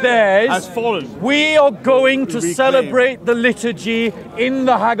is theirs. Has fallen. We are going to celebrate the liturgy in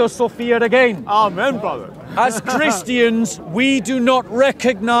the Hagia Sophia again. Amen, brother. As Christians, we do not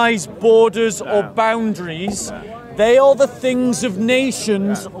recognize borders or boundaries. They are the things of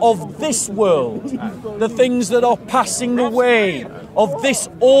nations of this world, the things that are passing away, of this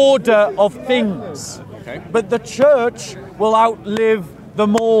order of things. But the church will outlive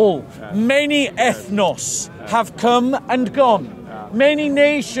them all. Many ethnos have come and gone. Many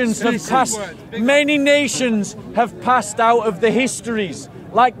nations have passed. Many nations have passed out of the histories,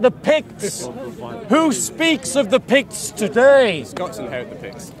 like the Picts. Who speaks of the Picts today? Scots inherit the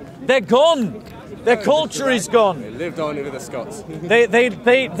Picts. They're gone. Their culture is gone. They lived on with the Scots.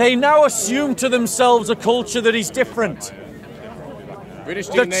 They now assume to themselves a culture that is different. British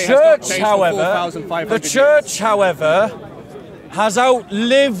The DNA church, however, has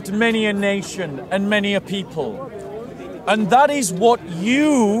outlived many a nation and many a people. And that is what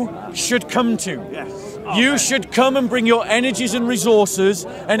you should come to. You should come and bring your energies and resources,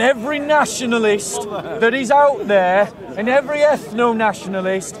 and every nationalist that is out there, and every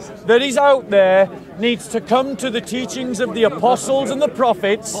ethno-nationalist that is out there needs to come to the teachings of the apostles and the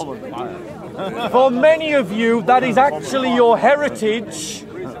prophets. For many of you, that is actually your heritage.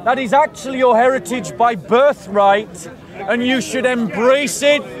 That is actually your heritage by birthright, and you should embrace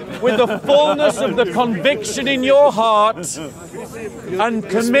it with the fullness of the conviction in your heart and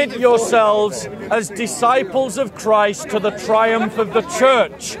commit yourselves as disciples of Christ to the triumph of the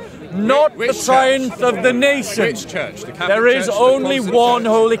church, not the triumph of the nation. Which church? The Catholic There is Church, only the one Church?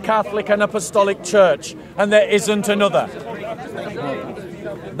 Holy Catholic and Apostolic Church, and there isn't another.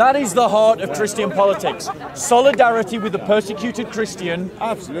 That is the heart of Christian politics. Solidarity with the persecuted Christian,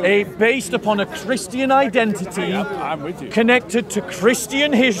 based upon a Christian identity, connected to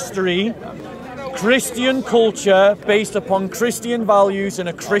Christian history, Christian culture, based upon Christian values and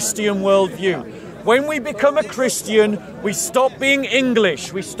a Christian worldview. When we become a Christian, we stop being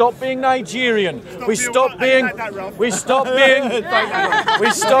English, we stop being Nigerian, we stop being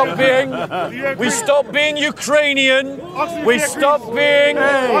Ukrainian, we stop being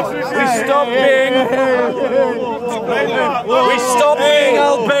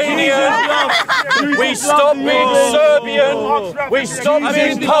Albanian, we stop being Serbian, we stop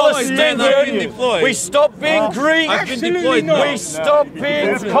being Palestinian, we stop being Greek, we stop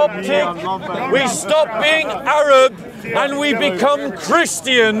being Coptic, we stop being Arab, and we become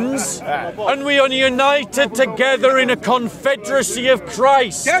Christians, and we are united together in a confederacy of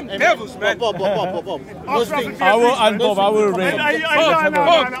Christ. I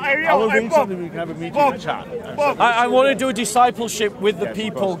will arrange something we can have a meeting and chat. I want to do a discipleship with the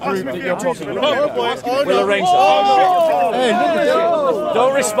people group that you're talking about. We'll arrange that.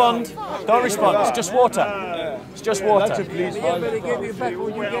 Don't respond. Don't respond. It's just water. It's just water.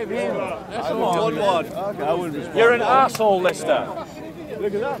 You're an arsehole, Lister.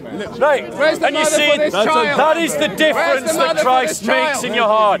 Look at that, man. Right, and you see, that is the difference that Christ makes in your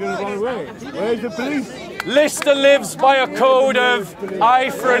heart. Where's the police? Lister lives by a code of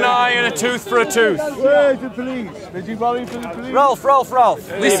eye for an eye and a tooth for a tooth. Where's the police? Did you bother for the police? Ralph.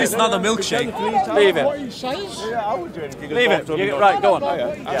 This is not a milkshake. Leave it. Yeah, I would do anything. Leave it. Right, go on.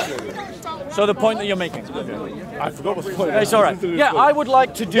 Yeah. So the point that you're making. I forgot what the point. It's all right. Yeah, I would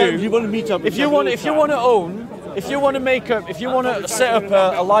like to do. If you want to meet up, If you want to set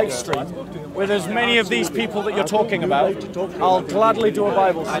up a live stream with as many of these people that you're talking about, I'll gladly do a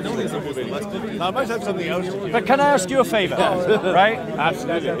Bible study. I might have something else. But can I ask you a favour? Right?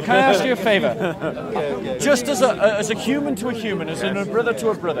 Absolutely. Can I ask you a favour? Just as a human to a human, as a brother to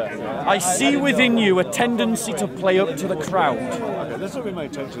a brother, I see within you a tendency to play up to the crowd. Okay, that's not really my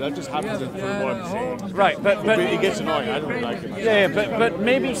intention. That just happens from what I'm saying. Right, but It gets annoying. I don't like it. yeah, but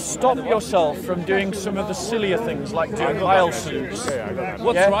maybe stop yourself from doing some of the sillier things like doing aisle suits.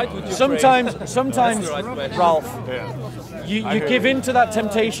 What's right with you? Sometimes, Ralph, you give in to that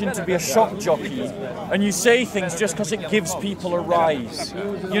temptation to be a shock jockey, and you say things just because it gives people a rise.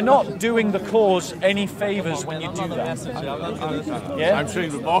 You're not doing the cause any favours when you do that. Yeah. I'm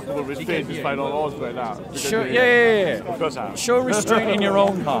showing remarkable restraint despite all odds right now. Sure. Yeah. Of course I am. Show restraint in your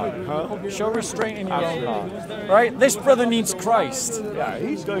own heart. Show restraint in your own heart. Right? This brother needs Christ. Yeah,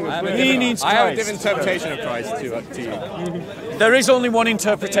 he's going. He needs I have a Christ. different interpretation of Christ to you. There is only one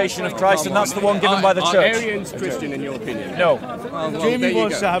interpretation of Christ, and that's the one given by the Are church. Arians Christian in your opinion? No. Well, there Jamie you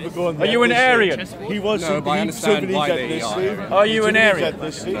wants go. to have a go on Are you an Aryan? He wants No, to but I understand why they are Aryan. Are you an Aryan?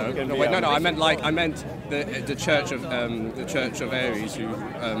 No, I meant the Church of Aries who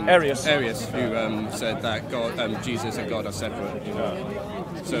Arius. who said that God, Jesus and God are separate.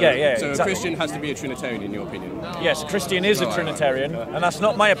 So, Yeah, so exactly. a Christian has to be a Trinitarian in your opinion. Yes, a Christian is a Trinitarian, and that's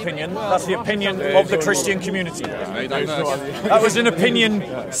not my opinion. That's the opinion of the Christian community. Very diverse. That was an opinion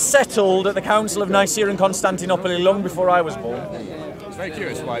settled at the Council of Nicaea and Constantinople long before I was born. It's very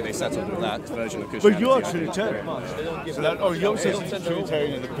curious why they settled with that version of But Christianity. you're Trinitarian. So that, you're saying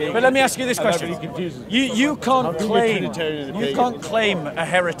Trinitarian and the pagan. But let me ask you this And that question: really confuses me. you can't How come you're claim Trinitarian and you pagan? can't claim a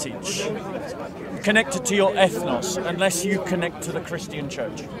heritage connected to your ethnos unless you connect to the Christian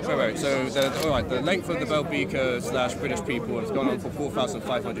church. So the length of the Belgica / British people has gone on for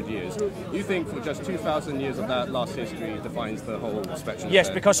 4,500 years. You think for just 2,000 years of that last history defines the whole spectrum? Yes,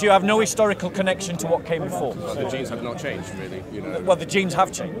 there? because you have no historical connection to what came before. But the genes have not changed, really. You know, Well, the genes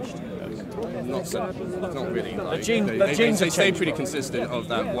have changed. not really. Like, genes they have stay changed. pretty consistent of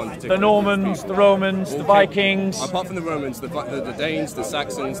that one particular. The Normans, the Romans, the Vikings. Apart from the Romans, the Danes, the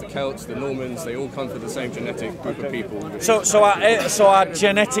Saxons, the Celts, the Normans, they all come from the same genetic group of people. So our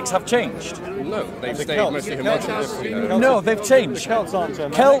genetics have changed. No, they've stayed mostly homogenous. You know. No, they've changed. Celts aren't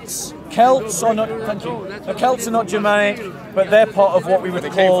Germanic. Celts are not. Thank you. The Celts are not Germanic, but they're part of what we would They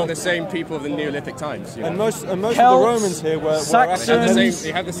came call from the same people of the Neolithic times. You know. And most of the Celts, Romans here were Saxons.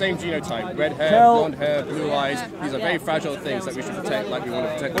 They have the same genotype: red hair, blonde hair, blue eyes. These are very fragile things that we should protect, like we want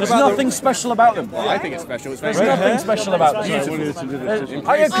to protect. There's nothing special about them. I think it's special. It's very There's nothing special about them.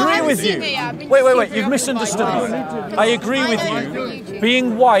 I agree with you. Wait, you've misunderstood me. I agree with you.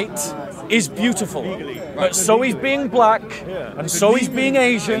 Being white is beautiful, but so is being black, and so is being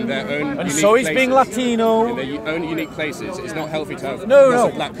Asian, and so is being Latino. In their own unique places, it's not healthy to have No. lots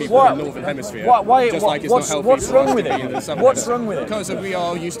of black people What? in the northern hemisphere. Why? Just like it's What's not healthy what's for wrong us with to be in the it? southern What's hemisphere. wrong with it? Because we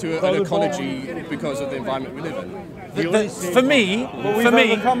are used to an ecology because of the environment we live in. For me,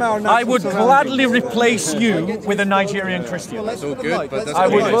 I would gladly replace you with a Nigerian Christian. It's all good, but I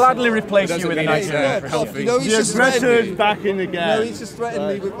would gladly replace you with a Nigerian Christian. healthy. No, he's just threatened Aggressors me. back in again. No, he's just threatened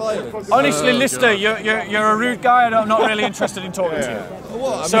me with violence. Honestly, Lister, you're a rude guy, and I'm not really interested in talking to you.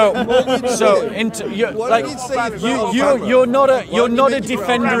 What? So, What did you say? What like did you say? you're not a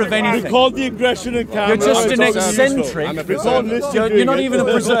defender of anything. Called the aggression and camera. You're just an I'm a eccentric. preserver. You're not even a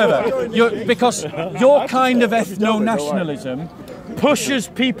preserver. Because your kind of ethno-nationalism pushes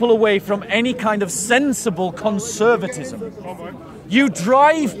people away from any kind of sensible conservatism. You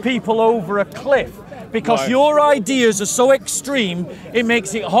drive people over a cliff because your ideas are so extreme, it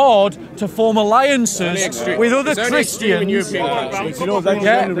makes it hard to form alliances with other Christians. It's not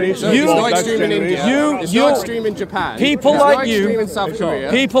extreme in India. It's not extreme in Japan. People it's like not you, extreme in South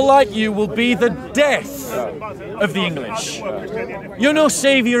Korea. people like you will be the death of the English. You're no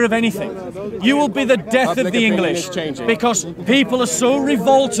saviour of anything. You will be the death of the English because people are so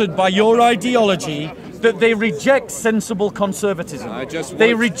revolted by your ideology that they reject sensible conservatism.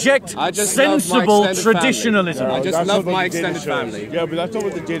 They reject sensible traditionalism. I just love my extended family. Yeah, but that's not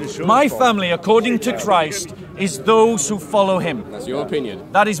what the data shows. My family, according to Christ, is those who follow him. That's your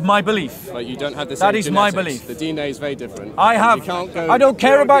opinion. That is my belief. But you don't have the same That is genetics. my belief. The DNA is very different. I don't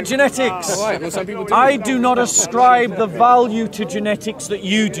care about genetics. All right, well, some people do. I do not ascribe the value to genetics that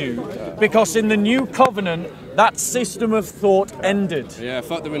you do, because in the new covenant, that system of thought ended. Yeah,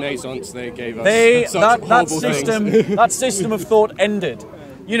 fuck the Renaissance. They gave us that system of thought ended.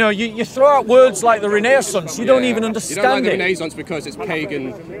 You know, you throw out words like the Renaissance, you don't even understand you don't like the it. Renaissance because it's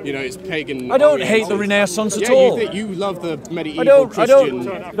pagan, it's pagan. I don't hate the Renaissance at all. You love the medieval Christian.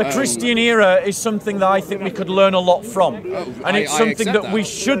 The Christian era is something that I think we could learn a lot from. And it's something that we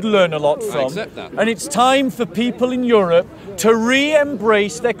should learn a lot from. I accept that. And it's time for people in Europe to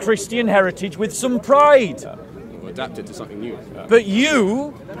re-embrace their Christian heritage with some pride. Adapt it to something new. But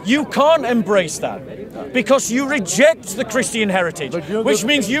you can't embrace that because you reject the Christian heritage, which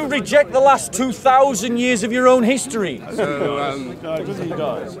means you reject the last 2,000 years of your own history. So, he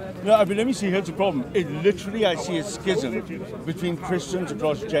does. No, I mean, let me see, here's the problem. Literally, I see a schism between Christians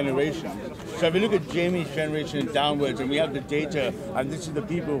across generations. So if you look at Jamie's generation and downwards, and we have the data, and this is the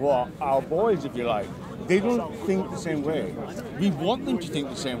people who are our boys, if you like, they don't think the same way. We want them to think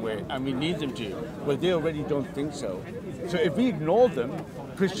the same way, and we need them to, but they already don't think so. So if we ignore them,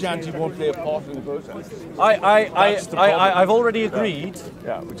 Christianity won't play a part in the process. I've already agreed,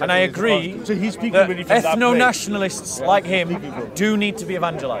 and I agree that ethno-nationalists like him do need to be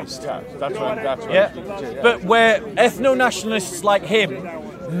evangelized. Yeah, that's right. But where ethno-nationalists like him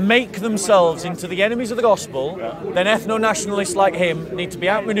make themselves into the enemies of the gospel, then ethno-nationalists like him need to be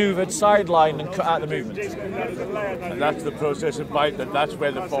outmaneuvered, sidelined, and cut out the movement. And that's the process of fight. That's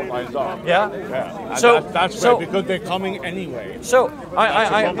where the fault lines are. Yeah. And So that's where, because they're coming anyway. So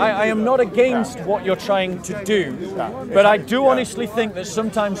I am not against what you're trying to do, but I do honestly think that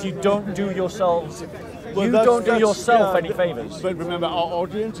sometimes you don't do yourselves. Don't do yourself any favors. But remember, our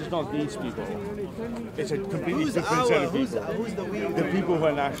audience is not these people. It's a completely different set of people. Who's the we? The people who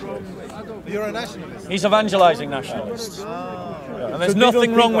are nationalists. You're a nationalist. He's evangelizing nationalists. And there's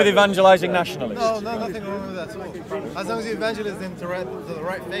nothing wrong with evangelizing nationalists. No, nothing wrong with that at all. As long as you evangelize them to the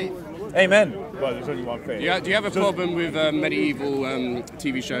right faith. Amen. Well, there's only one faith. Do you have a problem with medieval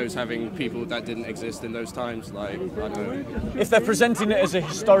TV shows having people that didn't exist in those times? Like, I don't know. If they're presenting it as a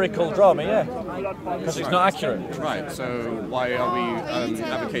historical drama, yeah. Because it's not accurate. Right, so why are we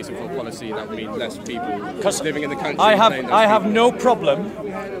advocating for a policy that would mean less people living in the country? I have no problem.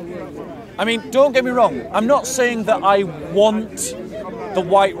 I mean, don't get me wrong. I'm not saying that I want the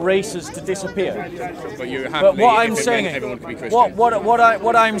white races to disappear. But you're happy. But what I'm saying, everyone could be Christian.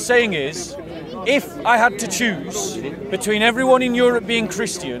 what I'm saying is, if I had to choose between everyone in Europe being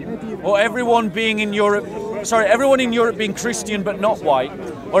Christian, or everyone being in Europe, everyone in Europe being Christian but not white,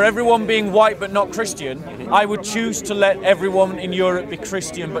 or everyone being white but not Christian, I would choose to let everyone in Europe be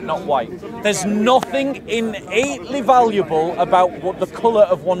Christian but not white. There's nothing innately valuable about the colour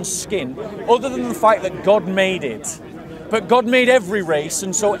of one's skin, other than the fact that God made it. But God made every race,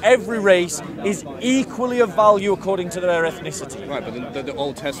 and so every race is equally of value according to their ethnicity. Right, but the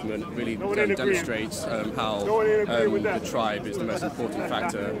Old Testament really demonstrates how the tribe is the most important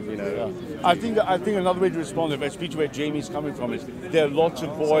factor. I think another way to respond, if I speak to where Jamie's coming from, is there are lots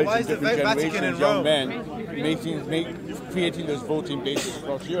of boys in different generations, young men, creating those voting bases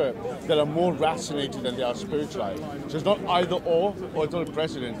across Europe that are more racinated than they are spiritualized. So it's not either or it's not a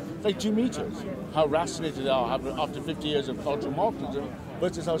precedent. It's like 2 meters. How racinated they are after 50 years of cultural Marxism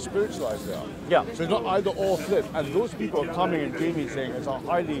versus how spiritualized they are. Yeah. So it's not either or flip. And those people are coming, and Jamie's saying it's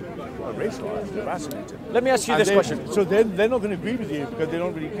highly racialized, racinated. Let me ask you this question. So they're not going to agree with you because they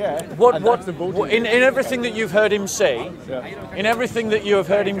don't really care. In everything that you've heard him say, in everything that you have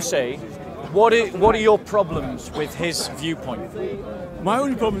heard him say, what are your problems with his viewpoint? My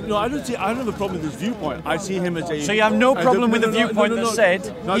only problem, I don't have a problem with his viewpoint. I see him as a... So you have no problem with the viewpoint that said,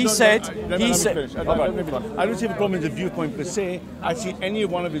 he said... I don't see a problem with the viewpoint per se. I see any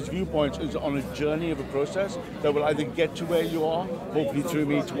one of his viewpoints is on a journey of a process that will either get to where you are, hopefully through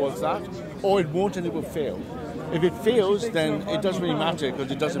me towards that, or it won't and it will fail. If it fails, then it doesn't really matter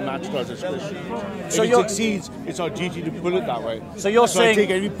because it doesn't match to us as Christians. So if it succeeds, it's our duty to pull it that way. So you're saying... I take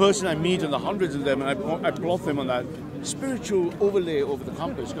every person I meet and the hundreds of them and I plot them on that spiritual overlay over the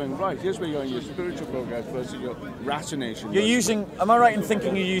compass, going, right, here's where you're in your spiritual progress versus your rationation. You're using, am I right in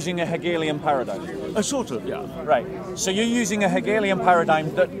thinking you're using a Hegelian paradigm? Sort of, yeah. Right. So you're using a Hegelian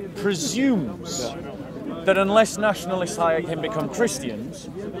paradigm that presumes that unless nationalists can become Christians,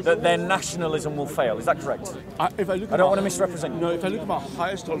 that their nationalism will fail. Is that correct? I don't want to misrepresent you. No, if I look at my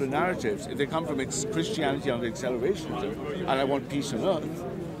highest order narratives, if they come from Christianity under accelerationism, and I want peace on earth,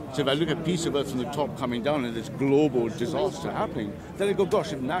 so if I look at peace on earth from the top coming down and this global disaster happening, then I go,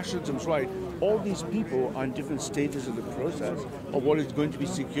 gosh, if nationalism's right, all these people are in different stages of the process of what is going to be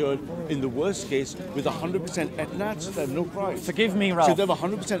secured in the worst case with 100% ethnats that have no Christ. Forgive me, Ralph. So if they have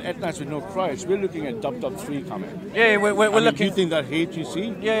 100% ethnats with no Christ, we're looking at dub 3 coming. Yeah, we're looking. Do you think that hate you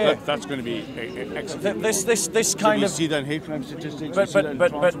see? Yeah. That's going to be excellent. This kind so of. See that in hate crime statistics.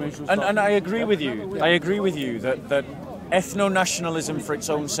 And I agree with you. I agree with you that ethno-nationalism for its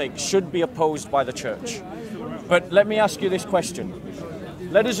own sake should be opposed by the church. But let me ask you this question.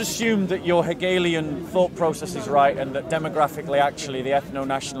 Let us assume that your Hegelian thought process is right and that demographically actually the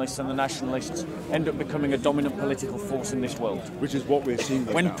ethno-nationalists and the nationalists end up becoming a dominant political force in this world. Which is what we're seeing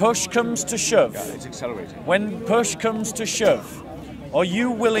right when now. Push comes to shove, it's accelerating. When push comes to shove, are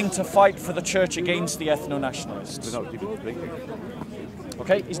you willing to fight for the church against the ethno-nationalists? Without giving the blinking.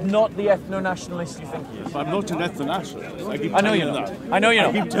 Okay, he's not the ethno-nationalist you think he is. I'm not an ethno-nationalist. I know you're not. I know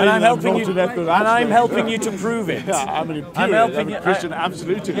you're not. And I'm helping you to prove it. Yeah, I'm an imperialist. I'm a Christian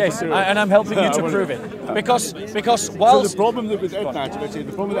absolutist. Yes, and I'm helping you to prove it. Because whilst... So the problem with ethnats, the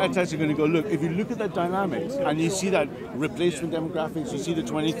problem with ethnats are going to go, look, if you look at that dynamics and you see that replacement demographics, you see the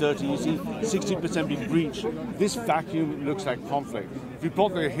 2030, you see 60% being breached, this vacuum looks like conflict. If you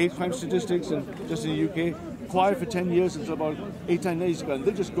plot the hate crime statistics and just in the UK, quiet for 10 years until about 8-10 days ago, and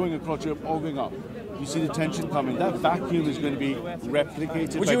they're just going across Europe, all going up. You see the tension coming. That vacuum is going to be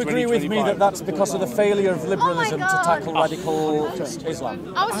replicated. Would you agree with me that that's because of the failure of liberalism to tackle radical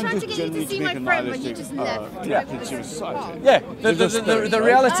Islam? I was trying to get you to see my friend when you just left. Yeah, the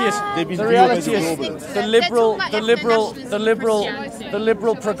reality is the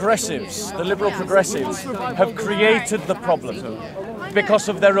liberal progressives have created the problem because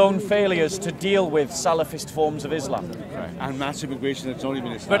of their own failures to deal with Salafist forms of Islam. And mass immigration that's not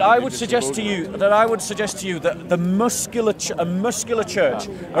even Islam. But I would suggest to you that the muscular church,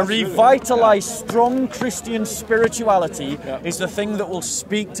 a revitalized, strong Christian spirituality is the thing that will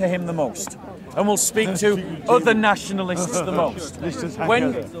speak to him the most. And will speak to other nationalists the most.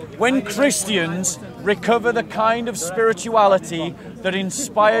 When Christians recover the kind of spirituality that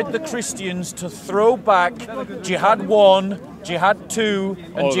inspired the Christians to throw back Jihad 1, Jihad 2,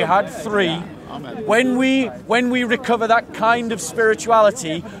 and Jihad 3, when we recover that kind of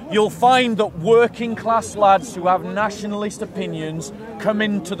spirituality, you'll find that working class lads who have nationalist opinions come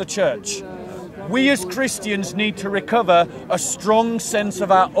into the church. We as Christians need to recover a strong sense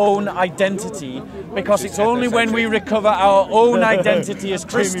of our own identity, because it's only when we recover our own identity as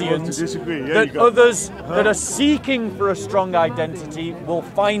Christians that others that are seeking for a strong identity will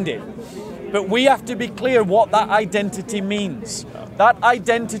find it. But we have to be clear what that identity means. That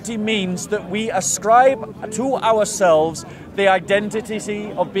identity means that we ascribe to ourselves the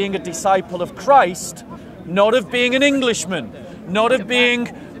identity of being a disciple of Christ, not of being an Englishman, not of being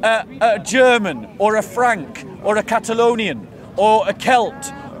a German or a Frank or a Catalonian or a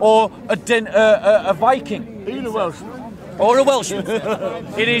Celt or a Viking. Even a Welshman. Or a Welshman.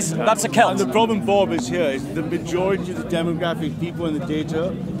 That's a Celt. And the problem, Bob, is here is the majority of the demographic people in the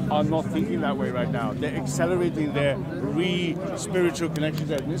data are not thinking that way right now. They're accelerating their spiritual connection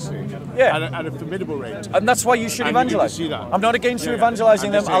to ethnicity at a formidable rate. And that's why you should evangelize. I'm not against you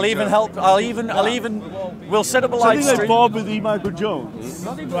evangelizing them. I'll even help. We'll set up a live stream. Like Bob with E. Michael Jones.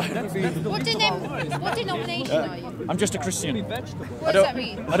 What denomination are you? I'm just a Christian. What does that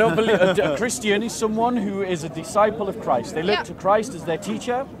mean? I don't believe a Christian is someone who is a disciple of Christ. They look to Christ as their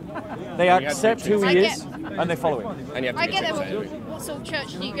teacher. They accept who he is, and they follow him. I get that. What sort of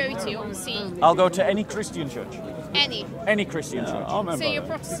church do you go to? Obviously, I'll go to any Christian church. Any Christian church. So you're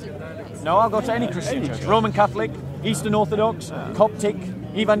Protestant? No, I'll go to any Christian church. Roman Catholic, Eastern Orthodox, Coptic,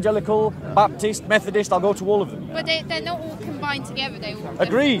 Evangelical, Baptist, Methodist. I'll go to all of them. But they're not all combined together.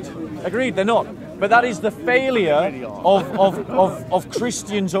 Agreed. They're not. But that is the failure of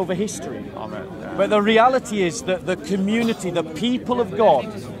Christians over history. But the reality is that the community, the people of God,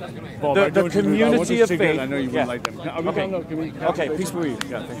 Bob, I the don't agree. I want community a of cigarette. faith. I know you wouldn't like them. Okay, peace be with you.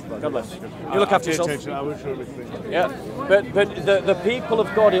 Yeah, thanks, brother. God bless. You look after yourself. Attention. I will show respect. Yeah, but the people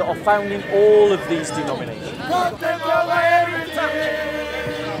of God are found in all of these denominations.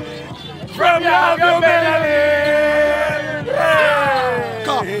 From now to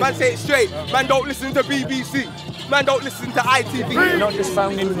man, say it straight. Man, don't listen to BBC. Man, don't listen to ITV. They're not just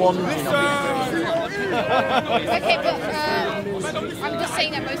found in one denomination. Okay, but I'm just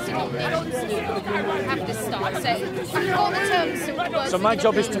saying that most denominations have this start. So I forgot the terms. So my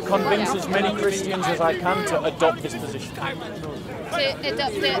job is to convince as many Christians as I can to adopt this position. To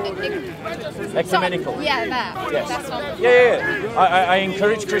adopt the Ecumenical. yeah, that. Yes. That's one. Yeah. I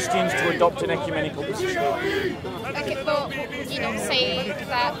encourage Christians to adopt an ecumenical position. Okay, but you don't say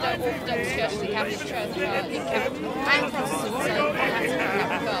that the Orthodox Church, the Catholic Church, and Protestants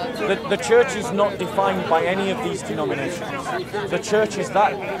are The church is not defined by any of these denominations. The church is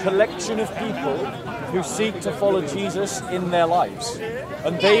that collection of people who seek to follow Jesus in their lives.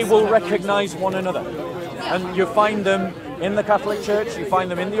 And they will recognize one another. And you find them in the Catholic Church, you find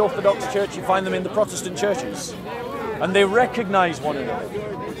them in the Orthodox Church, you find them in the Protestant churches. And they recognize one another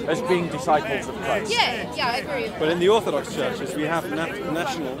as being disciples of Christ. Yeah, I agree. But in the Orthodox churches, we have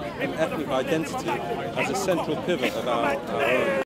national and ethnic identity as a central pivot of our own.